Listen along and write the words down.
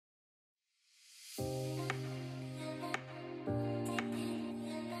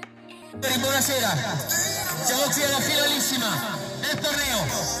Buonasera, siamo qui alla finalissima del torneo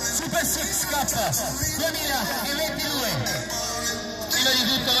SuperSix Cup 2022. Prima di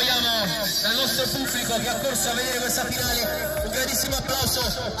tutto vogliamo dal nostro pubblico che ha corso a vedere questa finale un grandissimo applauso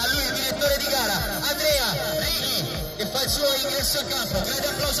a lui, il direttore di gara, Andrea Righi, che fa il suo ingresso a campo. Grande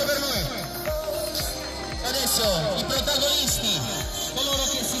applauso per lui. Adesso i protagonisti, coloro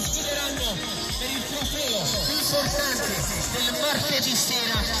che si sfideranno per il trofeo più importante del martedì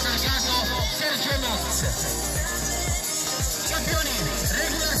sera, targato Sergio Mox. Campioni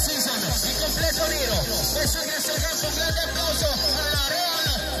regular season di completo nero. Questo ingresso al campo, un grande applauso alla Real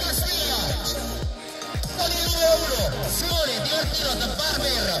Castilla. Con il numero 1 Simone Di Martino da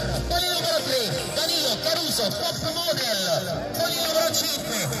Barber, con il numero 3 Danilo Caruso Top Model, con il numero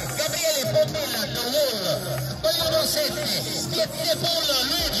 5 Gabriele Bombella da Wall, con il numero 7 Pietro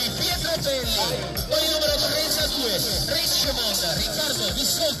Luigi Pietro Belli, con il numero 32 Richmond Riccardo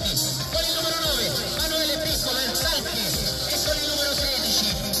Visconti, con il numero 9 Manuele Piccolo El Salchi e con il numero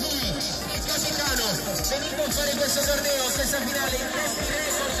 13 lui, il capitano, venuto a fare questo torneo, questa finale in tempi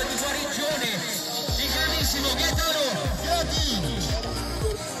record di guarigione, il grandissimo Gaetano Gatti.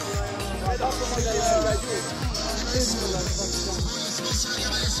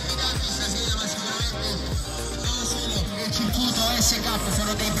 Il circuito S-Cup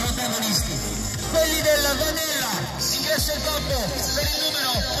sono dei protagonisti, quelli della Vanella, ingresso in campo per il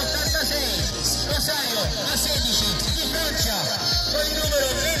numero 86 Rosario a 16 di Francia, con il numero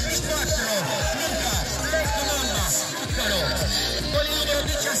 24 Luca Lecco Zuccaro, con il numero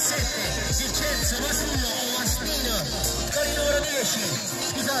 17 Vincenzo Masullo o Mastino, con il numero 10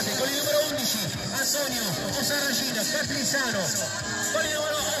 scusate, con il numero 11 Antonio Osaracino Catrisano, con il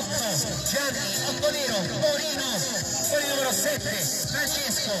numero 8 Gianni Occonero Torino, con il numero 7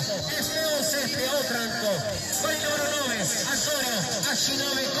 Francesco SO7 Otranto, con il numero 9 Antonio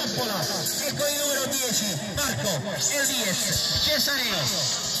Ascinove Coppola e con il numero 10 Marco Elias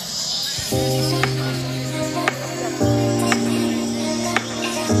Cesareo.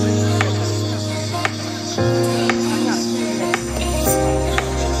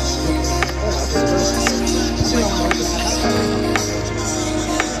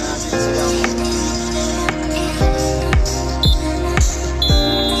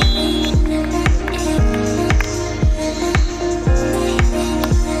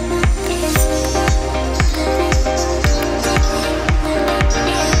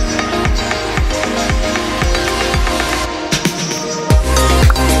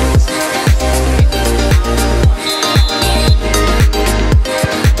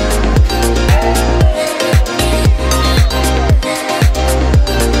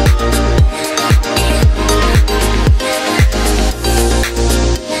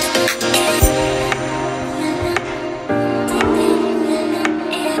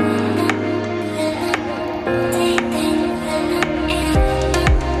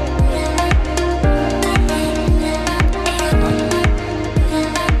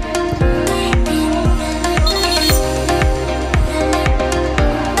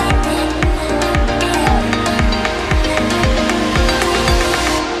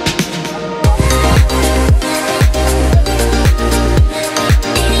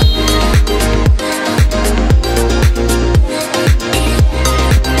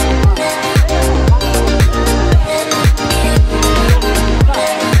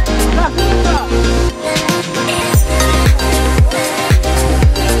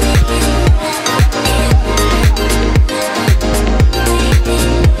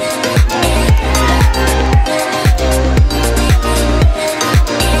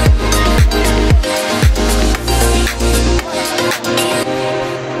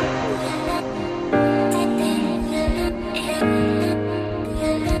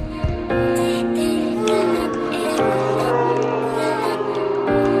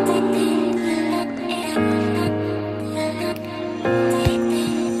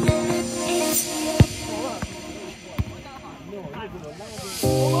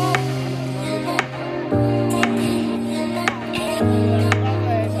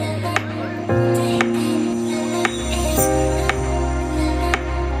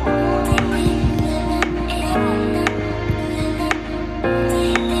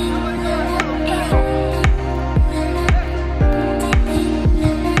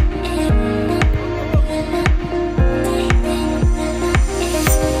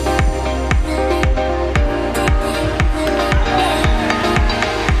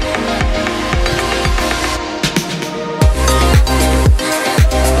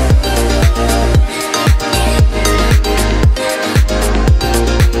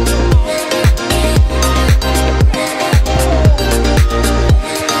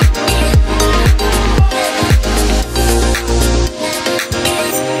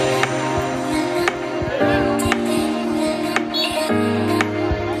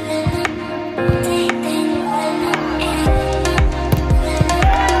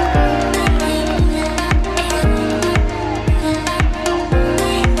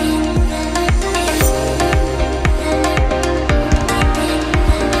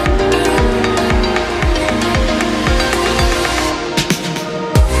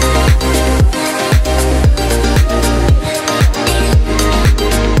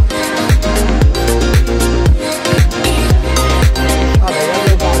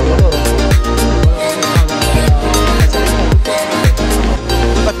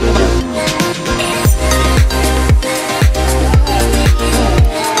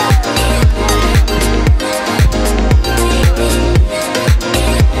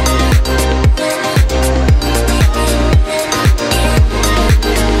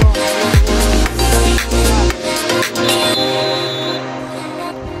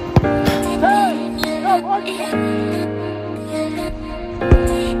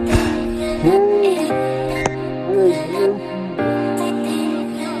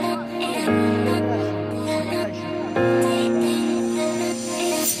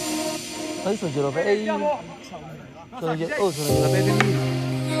 sono gli europei? Sono gli europei femminili.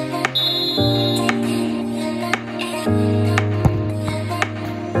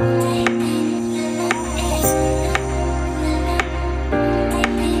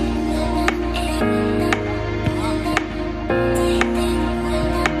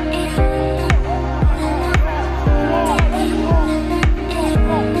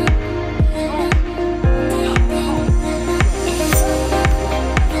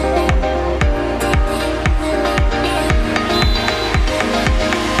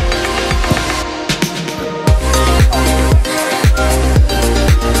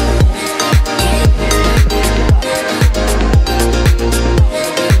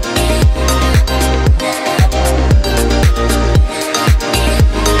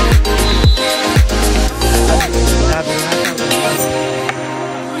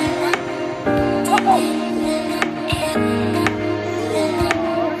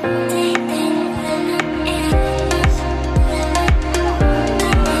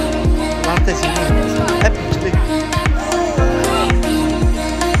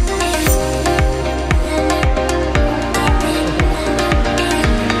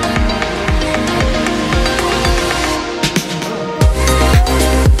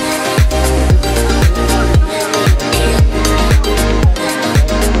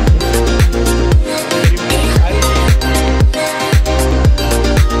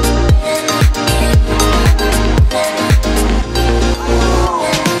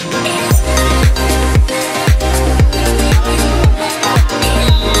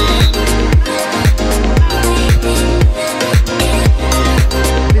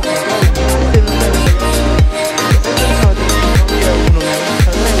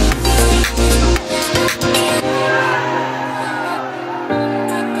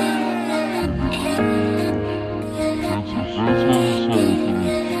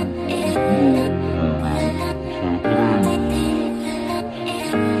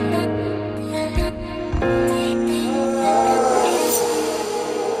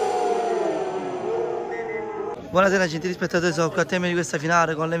 Buonasera gentili spettatori, sono qui al termine di questa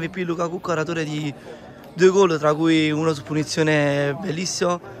finale con l'MVP Luca Cucco, oratore di 2 gol, tra cui uno su punizione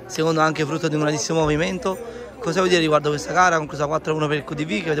bellissimo, secondo anche frutto di un grandissimo movimento. Cosa vuoi dire riguardo questa gara, conclusa 4-1 per il QDV,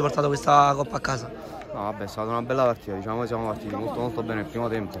 che avete portato questa coppa a casa? No, vabbè, è stata una bella partita, diciamo che siamo partiti molto bene il primo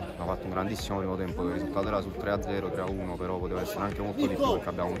tempo, abbiamo fatto un grandissimo primo tempo, il risultato era sul 3-0, 3-1, però poteva essere anche molto di più perché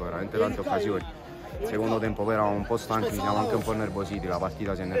abbiamo avuto veramente tante occasioni. Il secondo tempo però eravamo un po' stanchi, siamo anche un po' nervositi, la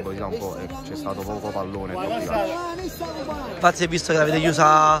partita si è nervosita un po' e c'è stato poco pallone e troppi calci. Infatti, visto che l'avete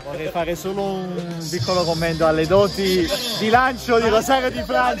chiusa... Vorrei fare solo un piccolo commento alle doti di lancio di Rosario di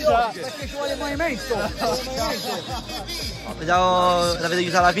Francia. Perché ci vuole movimento. L'avete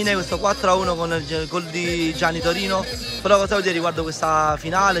chiusa alla fine questo 4-1 con il gol di Gianni Torino, però cosa vuol dire riguardo questa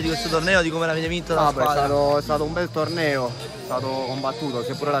finale, di questo torneo, di come l'avete vinto la squadra? È stato un bel torneo, è stato combattuto,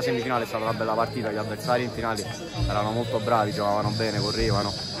 seppure la semifinale è stata una bella partita, gli avversari in finale erano molto bravi, giocavano bene,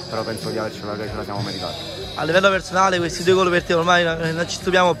 correvano, però penso di avercela che ce la siamo meritata. A livello personale questi 2 gol per te ormai non ci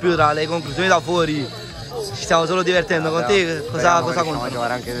stupiamo più, tra le conclusioni da fuori ci stiamo solo divertendo. Con te cosa conta? Possiamo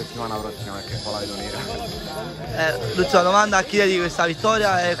giocare anche settimana prossima perché un po' la vedo nera. L'ultima domanda, a chi dedichi questa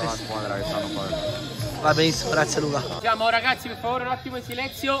vittoria? È una squadra che stanno qua. Va benissimo, grazie Luca. Siamo ragazzi, per favore un attimo in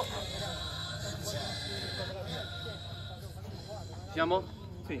silenzio. Siamo?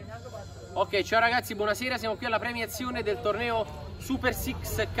 Sì. Ok, ciao ragazzi, buonasera, siamo qui alla premiazione del torneo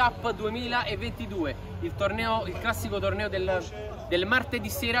SuperSix Cup 2022, il classico torneo del martedì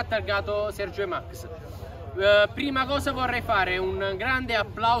sera targato Sergio e Max. Prima cosa vorrei fare un grande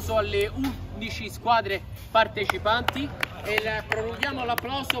applauso alle 11 squadre partecipanti e prolunghiamo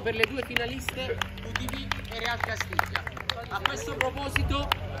l'applauso per le 2 finaliste QDV e Real Castilla. A questo proposito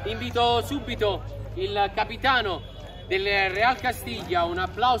invito subito il capitano del Real Castilla, un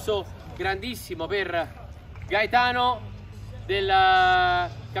applauso grandissimo per Gaetano, del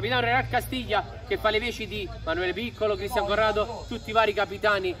capitano Real Castilla, che fa le veci di Manuele Piccolo, Cristian Corrado, tutti i vari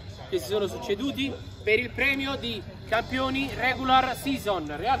capitani che si sono succeduti per il premio di campioni regular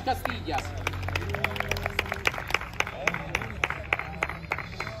season Real Castilla.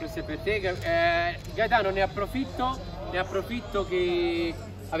 Questo è per te Gaetano, ne approfitto che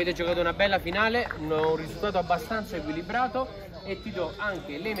avete giocato una bella finale, un risultato abbastanza equilibrato, e ti do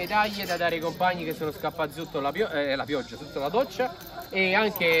anche le medaglie da dare ai compagni che sono scappati sotto la pioggia, sotto la doccia, e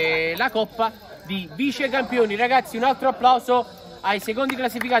anche la coppa di vice campioni. Ragazzi, un altro applauso ai secondi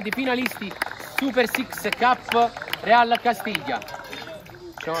classificati finalisti SuperSix Cup Real Castilla.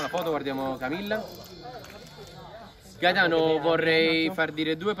 Facciamo una foto, guardiamo Camilla. Gaetano, vorrei far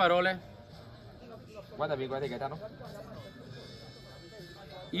dire 2 parole. Guarda Gaetano.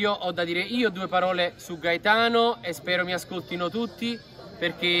 io ho da dire due parole su Gaetano e spero mi ascoltino tutti,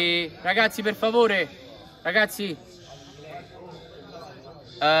 perché ragazzi, per favore, ragazzi,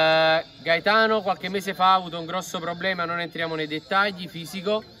 Gaetano qualche mese fa ha avuto un grosso problema, non entriamo nei dettagli,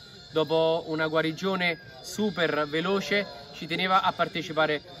 fisico. Dopo una guarigione super veloce ci teneva a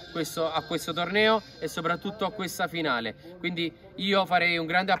partecipare a questo torneo e soprattutto a questa finale, quindi io farei un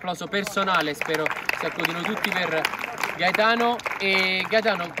grande applauso personale, spero si accodino tutti per Gaetano. E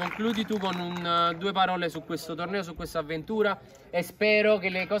Gaetano, concludi tu con due parole su questo torneo, su questa avventura, e spero che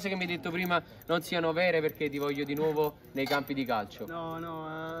le cose che mi hai detto prima non siano vere, perché ti voglio di nuovo nei campi di calcio.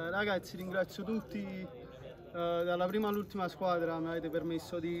 No, ragazzi, ringrazio tutti, dalla prima all'ultima squadra mi avete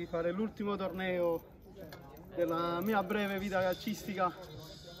permesso di fare l'ultimo torneo della mia breve vita calcistica.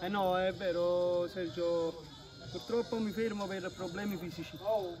 No, è vero Sergio, purtroppo mi fermo per problemi fisici.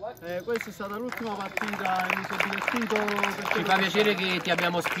 Questa è stata l'ultima partita e mi sono divertito. Ci fa piacere che ti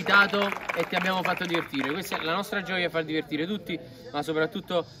abbiamo ospitato e ti abbiamo fatto divertire. Questa è la nostra gioia, far divertire tutti, ma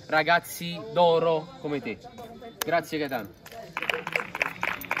soprattutto ragazzi d'oro come te. Grazie Gaetano.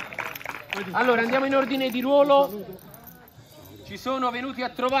 Allora andiamo in ordine di ruolo. Ci sono venuti a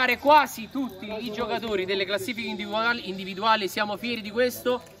trovare quasi tutti i giocatori delle classifiche individuali, siamo fieri di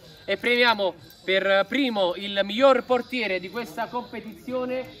questo, e premiamo per primo il miglior portiere di questa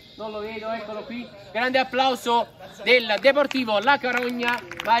competizione. Non lo vedo, eccolo qui. Grande applauso del Deportivo La Carogna,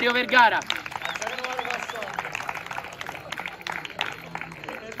 Mario Vergara.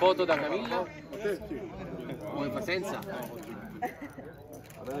 Foto da Camilla. Vuoi fa senza?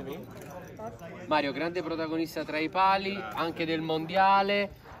 Mario, grande protagonista tra i pali, anche del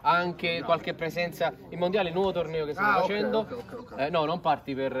mondiale, anche qualche presenza. Il mondiale, il nuovo torneo che stiamo facendo. Okay. No, non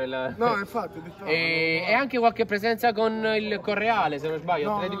parti per il. No, infatti. E anche qualche presenza con il Correale, se non sbaglio,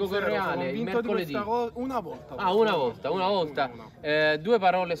 no, Atletico Correale, il mercoledì. Una volta. Ah, una volta. Due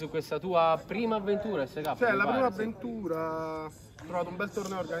parole su questa tua prima avventura SK. Cioè, la prima avventura. Ho trovato un bel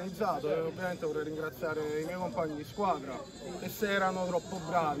torneo organizzato e ovviamente vorrei ringraziare i miei compagni di squadra, e se erano troppo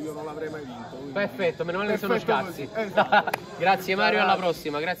bravi io non l'avrei mai vinto. Quindi... Perfetto, meno male che sono scarsi. Esatto. Grazie Mario, alla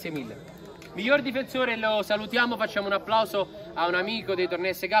prossima, grazie mille. Miglior difensore lo salutiamo, facciamo un applauso a un amico dei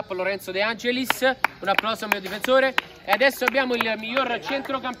tornei SK, Lorenzo De Angelis, un applauso al mio difensore. E adesso abbiamo il miglior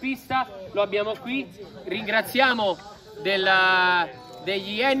centrocampista, lo abbiamo qui, ringraziamo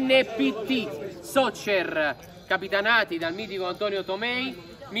degli NPT Soccer, capitanati dal mitico Antonio Tomei.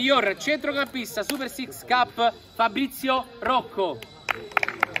 Miglior centrocampista SuperSix Cup Fabrizio Rocco.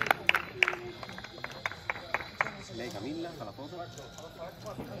 Lei Camilla fa la foto.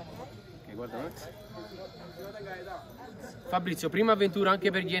 Ok, guarda Max. Fabrizio, prima avventura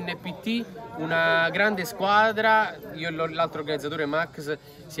anche per gli NPT, una grande squadra. Io e l'altro organizzatore Max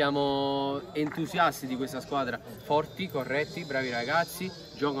siamo entusiasti di questa squadra, forti, corretti, bravi ragazzi,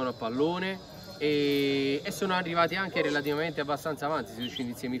 giocano a pallone e sono arrivati anche relativamente abbastanza avanti, si è usciti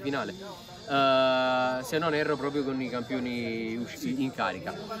in semifinale, se non erro proprio con i campioni in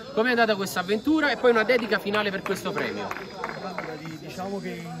carica. Come è andata questa avventura e poi una dedica finale per questo premio? Diciamo che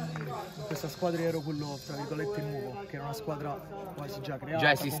in questa squadra ero quello tra virgolette nuovo, che era una squadra quasi già creata,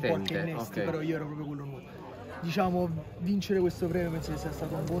 già esistente, con qualche innesti, okay. Però io ero proprio quello nuovo. Diciamo, vincere questo premio penso che sia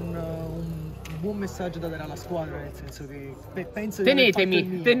stato un buon messaggio da dare alla squadra, nel senso che penso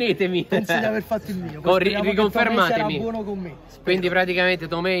tenetemi. Penso di aver fatto il mio. Riconfermatemi. Buono con me. Quindi praticamente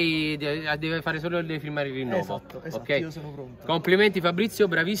Tomei deve fare solo deve firmare il rinnovo. Esatto, okay. Io sono pronto. Complimenti Fabrizio,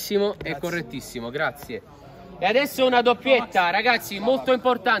 bravissimo. Grazie. E correttissimo, grazie. E adesso una doppietta, ragazzi, molto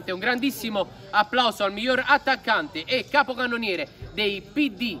importante, un grandissimo applauso al miglior attaccante e capocannoniere dei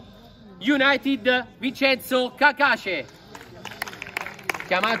PD United, Vincenzo Cacace,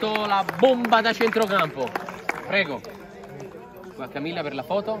 chiamato la bomba da centrocampo. Prego. Qua Camilla per la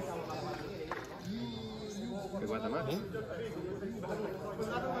foto. Guarda Max.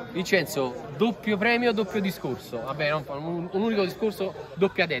 Vincenzo, doppio premio, doppio discorso. Vabbè, non fa un unico discorso,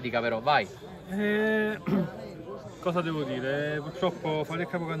 doppia dedica però, vai. Cosa devo dire? Purtroppo fare il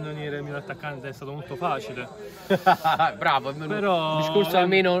capocannoniere il mio attaccante è stato molto facile. Bravo, però discorso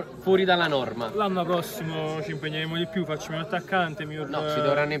almeno fuori dalla norma. L'anno prossimo ci impegneremo di più, faccio il mio attaccante, no, si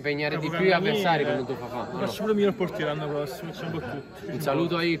dovranno impegnare di più gli avversari per non tu fa. Faccio pure il miglior portiere l'anno prossimo, facciamo un po' tutti. Un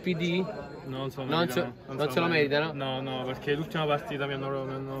saluto ai PD? Non se lo meritano? No, perché l'ultima partita mi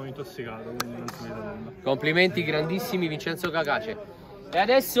hanno intossicato, quindi non si merita nulla. Complimenti grandissimi Vincenzo Cacace. E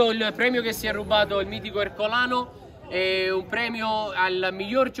adesso il premio che si è rubato il mitico Ercolano è un premio al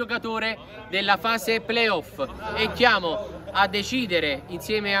miglior giocatore della fase playoff, e chiamo a decidere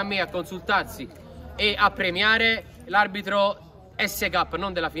insieme a me, a consultarsi e a premiare l'arbitro S-Cup,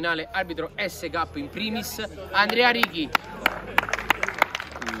 non della finale, arbitro S-Cup in primis, Andrea Righi.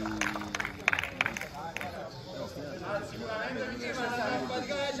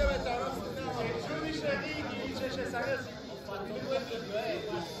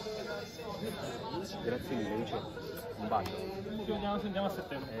 Grazie mille, dice. Un bacio. Andiamo a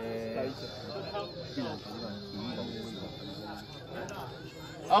settembre.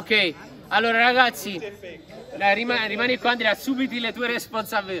 Ok, allora ragazzi, rimani qua Andrea, assumiti le tue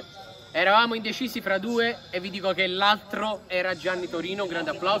responsabilità. Eravamo indecisi fra due e vi dico che l'altro era Gianni Torino, un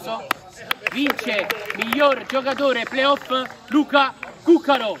grande applauso. Vince miglior giocatore playoff Luca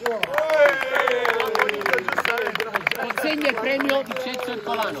Cuccaro. Consegna il premio Vincenzo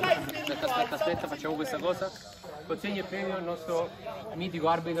Ercolano. Aspetta, facciamo questa cosa. Consegna il premio al nostro mitico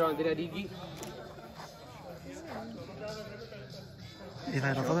arbitro Andrea Righi. Mi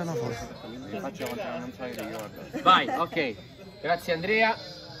fai una foto? Vai, ok. Grazie Andrea.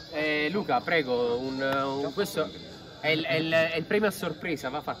 Luca, prego, questo è il premio a sorpresa,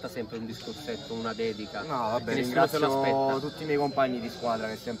 va fatta sempre un discorsetto, una dedica. No, vabbè, ringrazio tutti i miei compagni di squadra,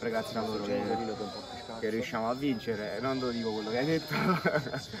 che è sempre grazie a loro che riusciamo a vincere. Non lo dico quello che hai detto.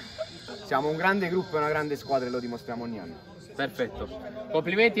 Siamo un grande gruppo e una grande squadra e lo dimostriamo ogni anno. Perfetto.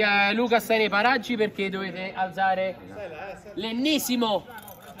 Complimenti a Luca, stai nei paraggi perché dovete alzare l'ennesimo.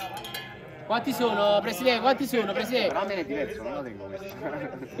 Quanti sono, Presidente? Quanti sono, Presidente? Però me ne è diverso, non lo tengo questo.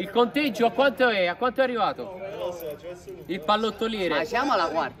 Il conteggio a quanto è? A quanto è arrivato? Il pallottoliere. Ma siamo alla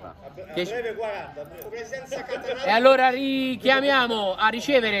quarta. E allora richiamiamo a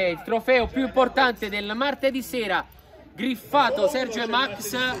ricevere il trofeo più importante del martedì sera, griffato Sergio e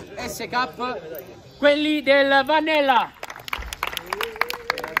Max S Cup, quelli del Vannella.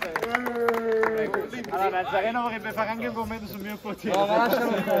 Allora, Nazareno vorrebbe fare anche un commento sul mio portiere. No,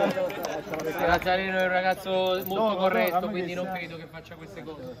 Nazareno è un ragazzo molto corretto, quindi non credo che faccia queste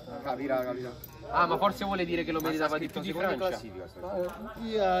cose. Capirà. Ah, ma forse vuole dire che lo meritava di più di Francia.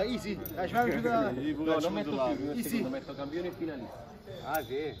 Easy. No, non metto più, secondo, metto campione e finalista. Ah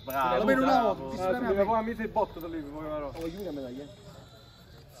sì, Bravo. Almeno una volta. Poi mi fai il botto da lì, poi però.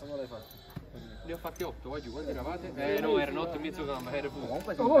 Ne ho fatti 8, vai giù, quanti eravate? No, erano 8 e mezzo gamba, era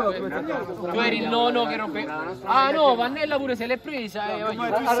pure. Tu eri il nono che rompeva. Ah no, Vannella pure se l'è presa.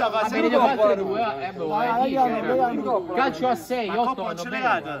 Venite fatte 2, calcio a 6, 8 vanno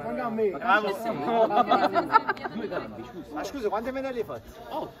bene. Due cambi, scusa. Ma scusa, quante medaglie hai fatto?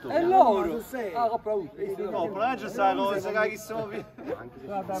 8. E loro? Ah, Coppa U. No, però già sai, lo sai che siamo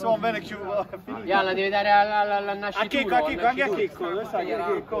bene chiuso. Yalla, devi dare alla nascitura. Anche a Chicco, dove sta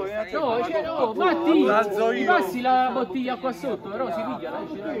Chicco? No, Matti, mi passi la bottiglia qua sotto, però si piglia.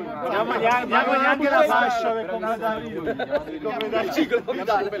 Diamo neanche la fascia per completare il ciclo.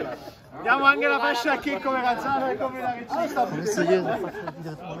 Diamo anche la fascia a Chicco per alzare e completare il ciclo.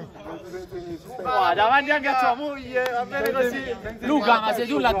 Davanti anche a tua moglie, va bene così. Luca, ma se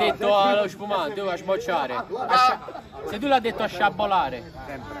tu l'ha detto allo spumante, a sbocciare. Se tu l'ha detto a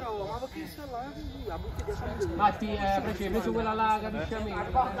sciabolare. Matti, hai preso quella là, capisci a me?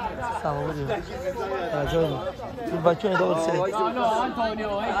 Stavo vedendo. Il baccione dove sei? No,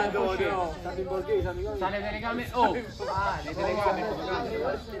 Antonio, sta le telecamere. Oh! Le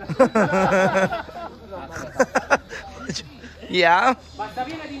telecamere. Yeah. Ma sta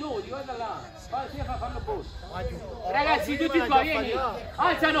piena di nodi, guarda là. Fallo posto. Ragazzi, tutti qua, vieni.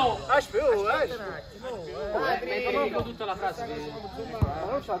 Alzano. Mentre dico tutta la frase.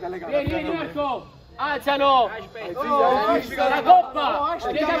 Vieni, Marco. Alzano. La coppa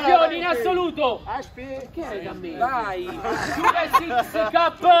dei campioni in assoluto. Che sei da me? Vai. SuperSix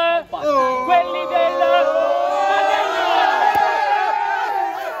Cup. Quelli del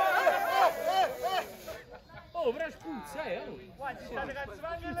ora spuzza,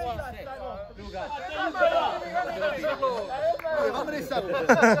 Luca.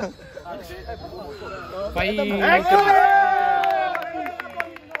 Fai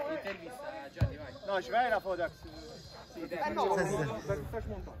No, ci vai la foto.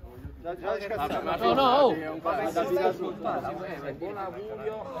 No.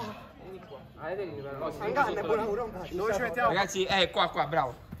 Ragazzi, qua,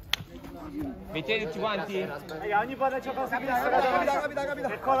 bravo. Mettete tutti quanti? Ogni volta c'è cosa capita.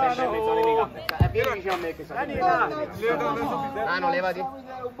 Vieni vicino a me che non levati?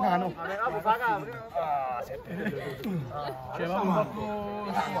 No.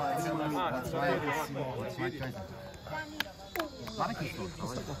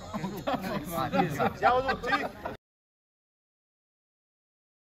 Siamo tutti?